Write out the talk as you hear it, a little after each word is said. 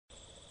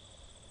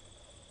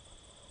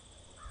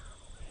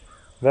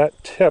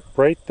That tip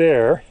right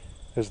there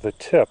is the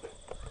tip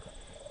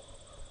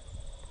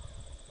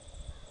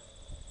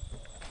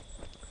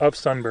of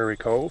Sunbury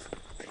Cove,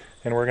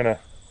 and we're going to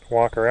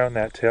walk around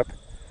that tip.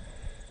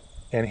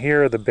 And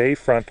here are the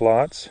bayfront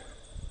lots,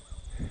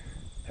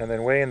 and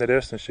then way in the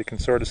distance you can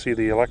sort of see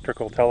the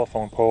electrical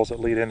telephone poles that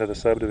lead into the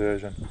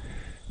subdivision.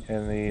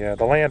 And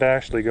the land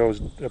actually goes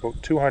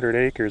about 200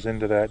 acres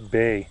into that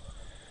bay.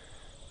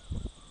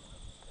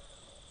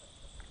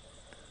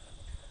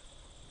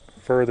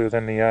 Further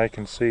than the eye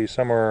can see,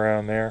 somewhere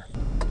around there.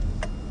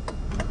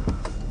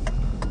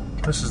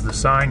 This is the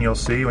sign you'll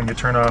see when you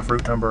turn off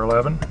route number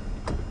 11.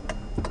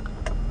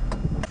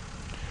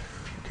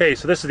 Okay,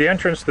 so this is the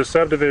entrance to the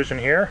subdivision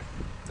here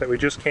that we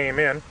just came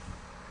in.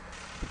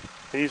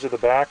 These are the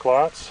back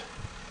lots.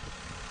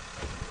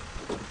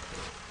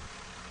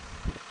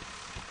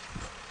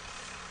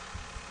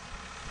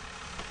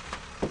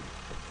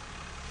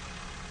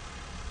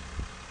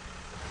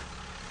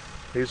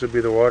 These would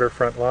be the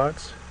waterfront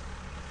lots.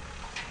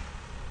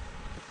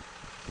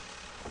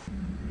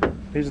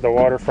 These are the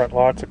waterfront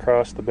lots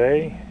across the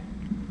bay.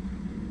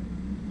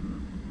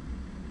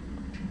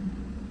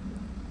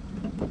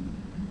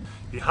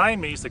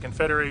 Behind me is the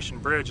Confederation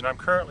Bridge, and I'm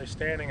currently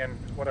standing in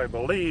what I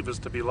believe is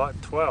to be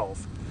lot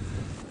 12.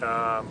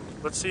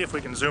 Let's see if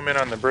we can zoom in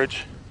on the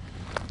bridge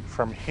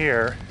from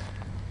here.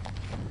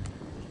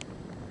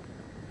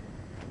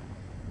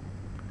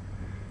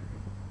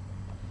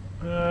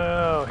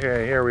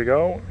 Okay, here we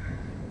go.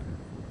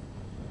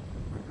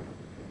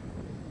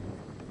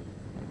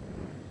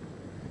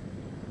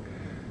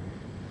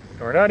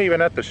 We're not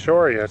even at the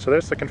shore yet, so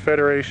that's the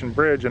Confederation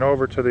Bridge, and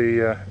over to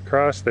the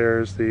across there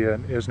is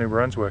New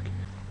Brunswick.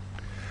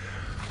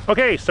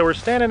 Okay, so we're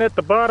standing at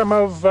the bottom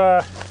of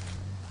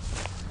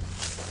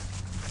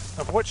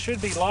what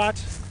should be lot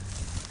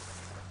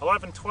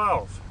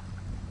 11-12.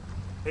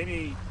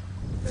 Maybe,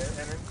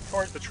 and then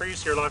towards the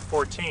trees here, lot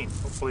 14.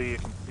 Hopefully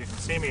you can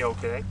see me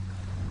okay.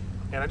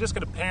 And I'm just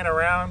going to pan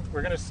around.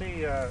 We're going to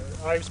see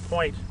Ives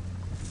Point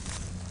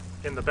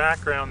in the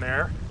background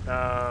there.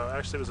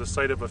 Actually, it was the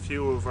site of a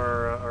few of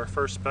our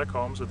first spec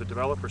homes, or the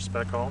developer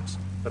spec homes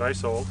that I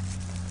sold.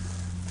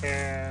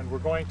 And we're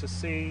going to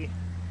see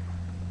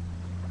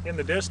in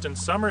the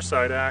distance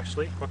Summerside,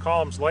 actually,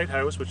 McCollum's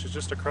Lighthouse, which is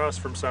just across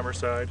from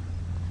Summerside,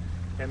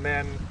 and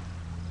then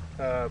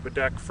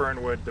Bedeck,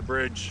 Fernwood, the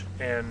bridge,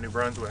 and New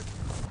Brunswick.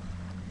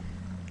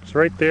 So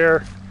right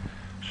there,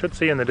 should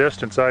see in the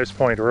distance Ives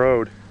Point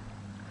Road,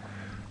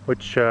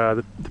 which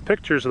the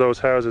pictures of those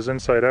houses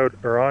inside out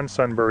are on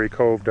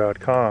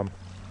sunburycove.com.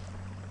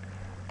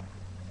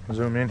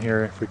 Zoom in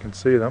here if we can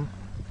see them.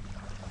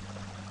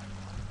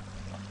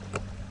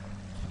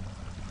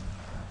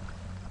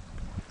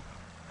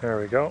 There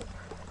we go.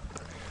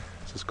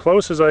 It's as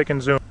close as I can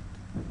zoom.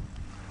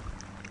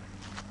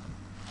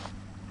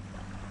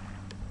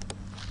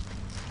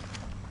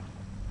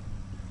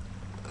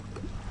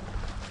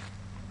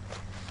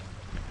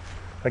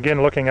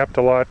 Again, looking up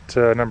to lot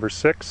number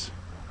 6.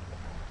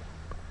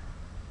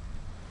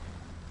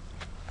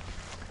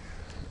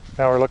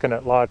 Now we're looking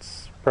at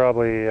lots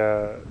probably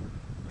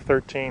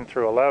 13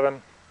 through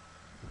 11.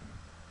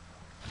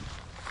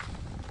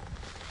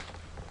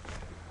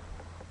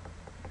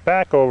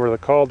 Back over the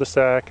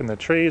cul-de-sac and the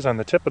trees on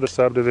the tip of the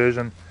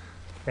subdivision,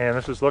 and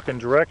this is looking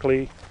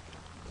directly,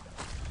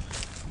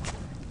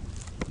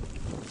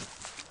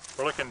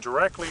 we're looking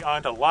directly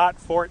onto lot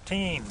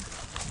 14.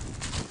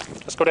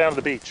 Let's go down to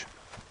the beach.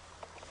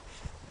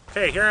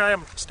 Okay, here I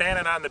am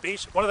standing on the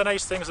beach. One of the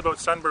nice things about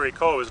Sunbury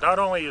Cove is not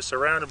only are you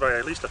surrounded by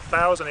at least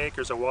 1,000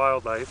 acres of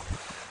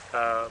wildlife,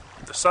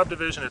 the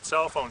subdivision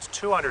itself owns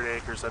 200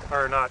 acres that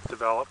are not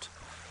developed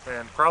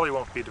and probably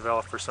won't be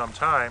developed for some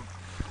time,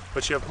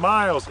 but you have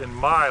miles and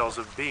miles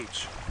of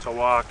beach to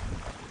walk.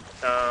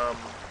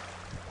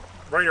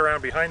 Right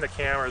around behind the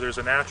camera there's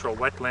a natural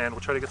wetland. We'll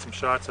try to get some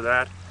shots of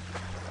that.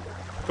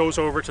 It goes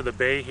over to the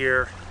bay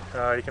here.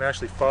 You can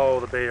actually follow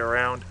the bay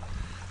around.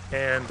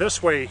 And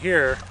this way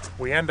here,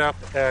 we end up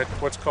at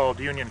what's called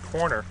Union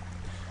Corner.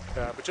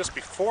 But just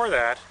before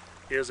that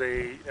is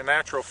a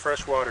natural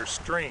freshwater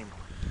stream.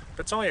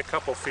 It's only a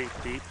couple feet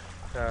deep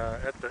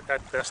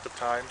at best of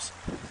times.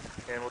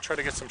 And we'll try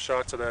to get some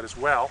shots of that as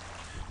well.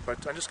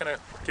 But I'm just going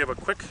to give a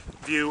quick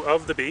view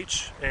of the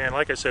beach. And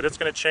like I said, it's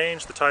going to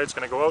change. The tide's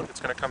going to go out.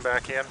 It's going to come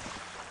back in.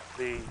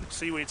 The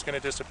seaweed's going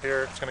to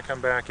disappear. It's going to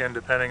come back in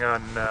depending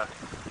on the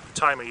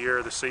time of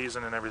year, the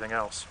season, and everything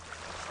else.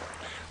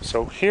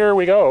 So here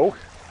we go.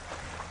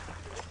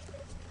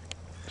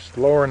 Just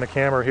lowering the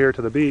camera here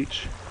to the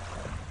beach.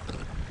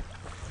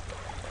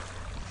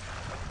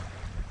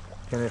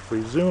 And if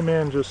we zoom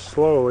in just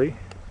slowly,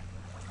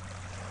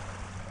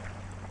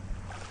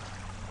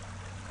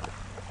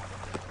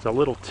 there's a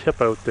little tip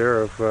out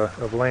there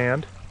of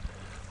land,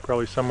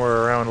 probably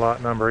somewhere around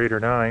lot number 8 or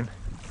 9.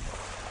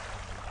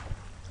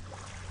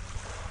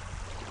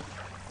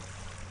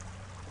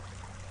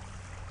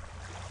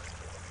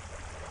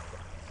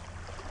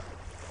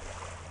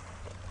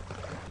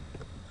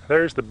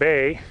 There's the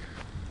bay.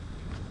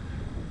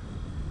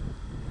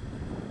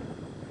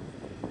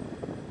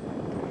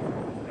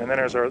 And then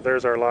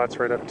there's our lots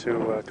right up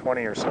to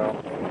 20 or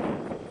so.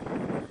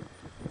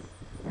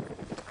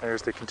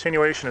 There's the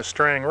continuation of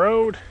Strang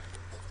Road.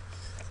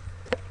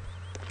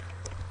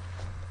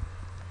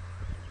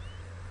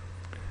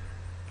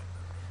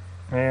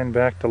 And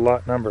back to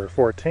lot number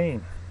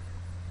 14.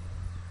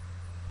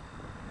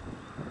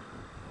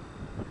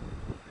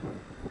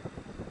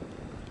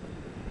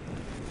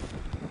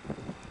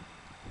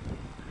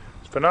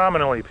 It's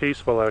phenomenally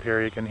peaceful out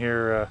here. You can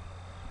hear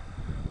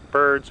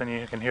birds, and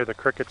you can hear the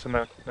crickets in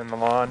the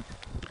lawn.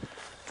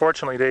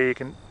 Fortunately today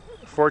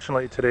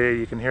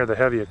you can hear the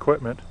heavy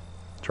equipment,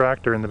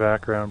 tractor in the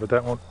background, but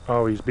that won't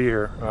always be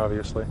here,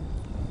 obviously.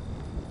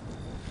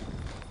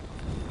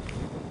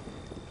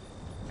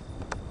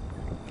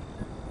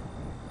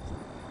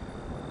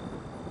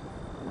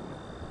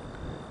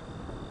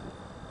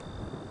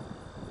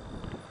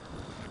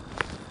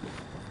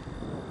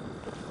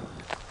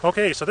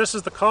 Okay, so this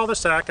is the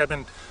cul-de-sac I've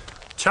been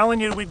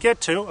telling you we'd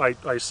get to.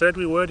 I said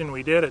we would, and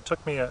we did. It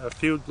took me a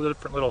few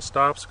different little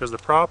stops because the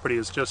property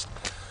is just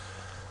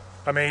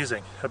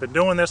amazing. I've been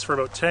doing this for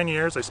about 10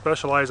 years. I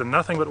specialize in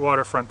nothing but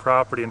waterfront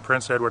property in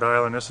Prince Edward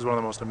Island. This is one of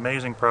the most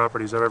amazing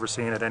properties I've ever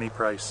seen at any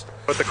price.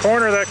 But the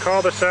corner of that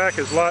cul-de-sac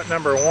is lot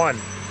number 1,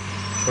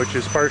 which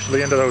is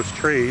partially into those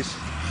trees,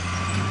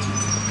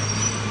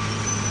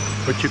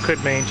 which you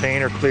could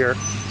maintain or clear.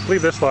 I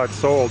believe this lot's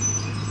sold.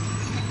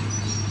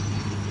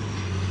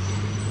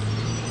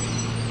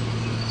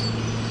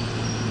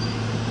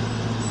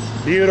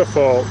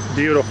 Beautiful,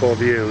 beautiful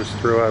views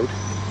throughout.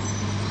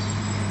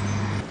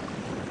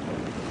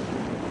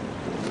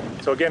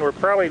 So again, we're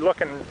probably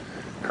looking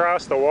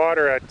across the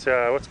water at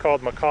what's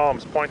called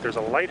McCollum's Point. There's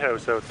a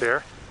lighthouse out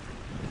there.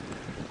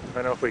 I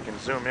don't know if we can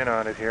zoom in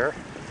on it here.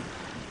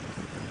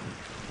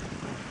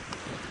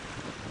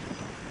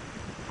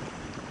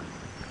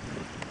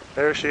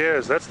 There she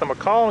is. That's the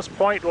McCollum's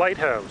Point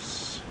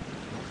Lighthouse,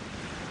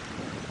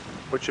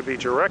 which would be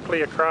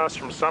directly across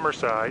from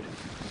Summerside.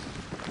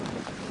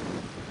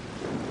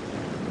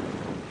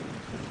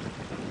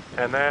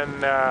 And then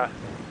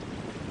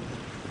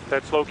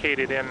that's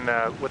located in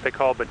what they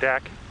call the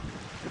deck.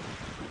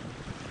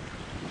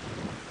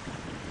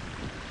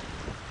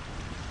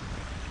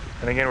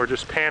 And again, we're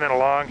just panning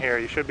along here.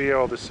 You should be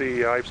able to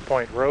see Ives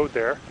Point Road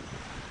there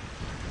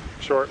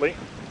shortly.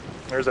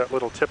 There's that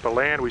little tip of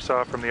land we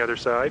saw from the other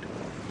side.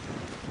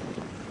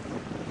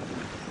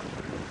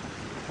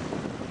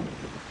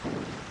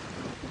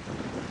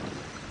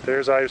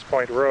 There's Ives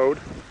Point Road.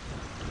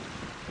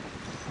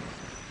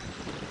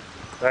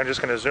 I'm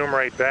just going to zoom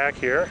right back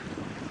here.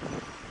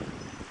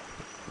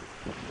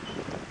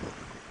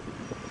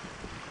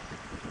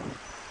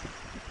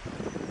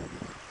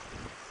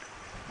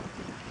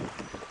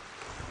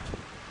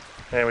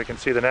 And we can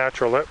see the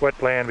natural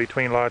wetland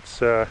between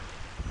lots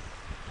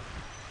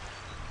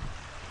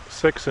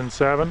 6 and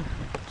 7,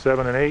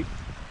 7 and 8.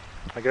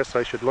 I guess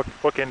I should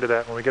look into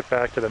that when we get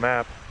back to the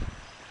map.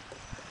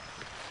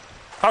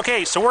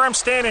 Okay, so where I'm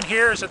standing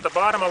here is at the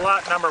bottom of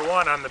lot number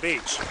 1 on the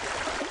beach.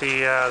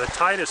 The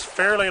tide is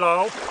fairly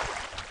low.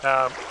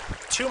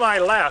 To my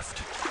left,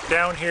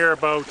 down here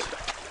about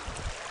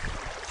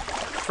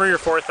 3,000 or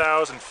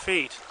 4,000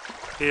 feet,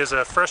 is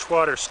a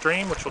freshwater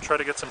stream, which we'll try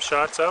to get some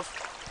shots of.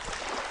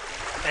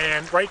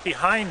 And right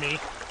behind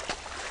me,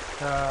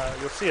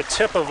 you'll see a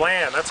tip of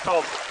land. That's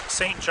called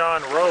St.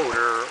 John Road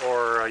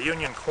or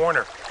Union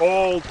Corner.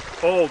 Old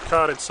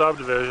cottage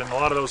subdivision. A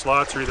lot of those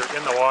lots are either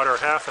in the water or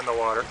half in the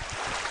water.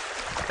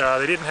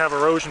 They didn't have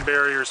erosion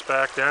barriers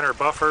back then, or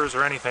buffers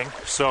or anything,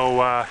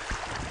 so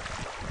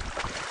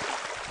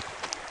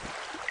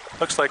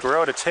looks like we're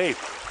out of tape.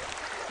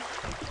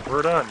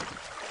 We're done.